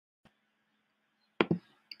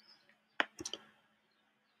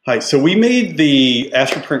Hi, so we made the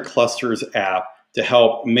AstroPrint Clusters app to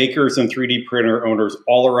help makers and 3D printer owners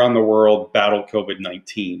all around the world battle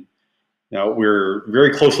COVID-19. Now, we're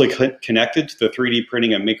very closely connected to the 3D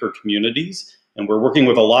printing and maker communities, and we're working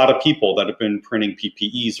with a lot of people that have been printing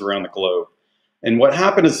PPEs around the globe. And what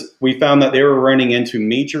happened is we found that they were running into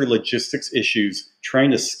major logistics issues trying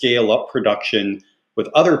to scale up production with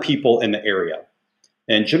other people in the area.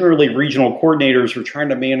 And generally, regional coordinators were trying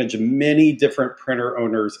to manage many different printer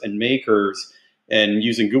owners and makers and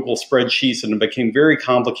using Google spreadsheets, and it became very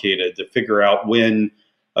complicated to figure out when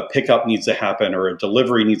a pickup needs to happen or a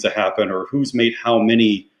delivery needs to happen or who's made how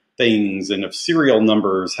many things and if serial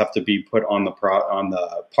numbers have to be put on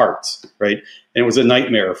the parts, right? And it was a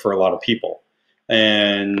nightmare for a lot of people.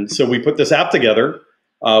 And so we put this app together.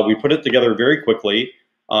 We put it together very quickly,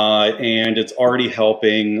 and it's already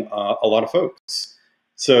helping a lot of folks.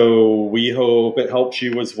 So we hope it helps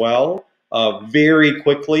you as well. Very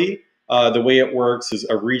quickly, the way it works is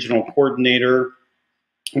a regional coordinator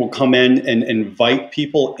will come in and invite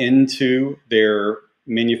people into their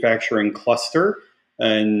manufacturing cluster.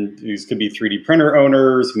 And these could be 3D printer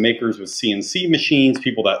owners, makers with CNC machines,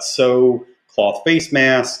 people that sew cloth face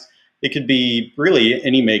masks. It could be really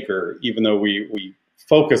any maker, even though we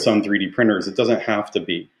focus on 3D printers, it doesn't have to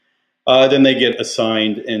be. Then they get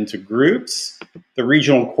assigned into groups. The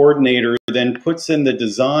regional coordinator then puts in the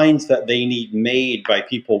designs that they need made by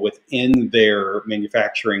people within their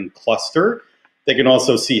manufacturing cluster. They can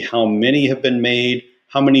also see how many have been made,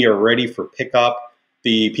 how many are ready for pickup.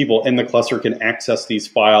 The people in the cluster can access these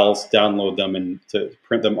files, download them, and to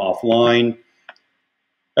print them offline.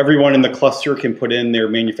 Everyone in the cluster can put in their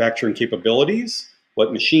manufacturing capabilities,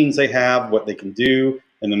 what machines they have, what they can do,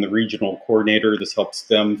 and then the regional coordinator, this helps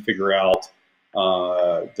them figure out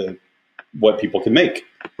what people can make.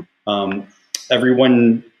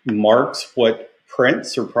 Everyone marks what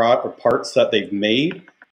prints or parts that they've made,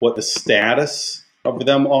 what the status of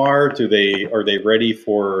them are. Are they ready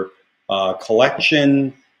for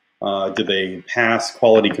collection? Do they pass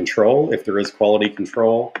quality control, if there is quality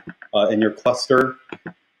control in your cluster?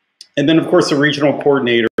 And then, of course, the regional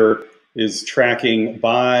coordinator is tracking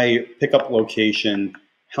by pickup location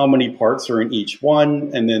how many parts are in each one,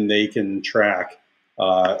 and then they can track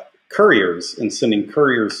couriers and sending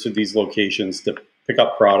couriers to these locations to pick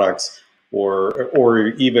up products, or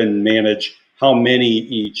even manage how many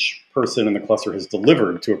each person in the cluster has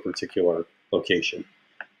delivered to a particular location.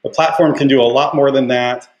 The platform can do a lot more than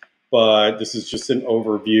that, but this is just an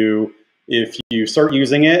overview. If you start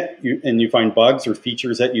using it and you find bugs or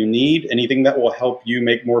features that you need, anything that will help you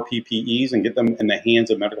make more PPEs and get them in the hands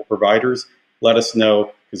of medical providers, let us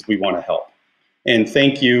know, because we want to help. And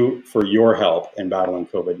thank you for your help in battling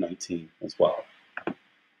COVID-19 as well.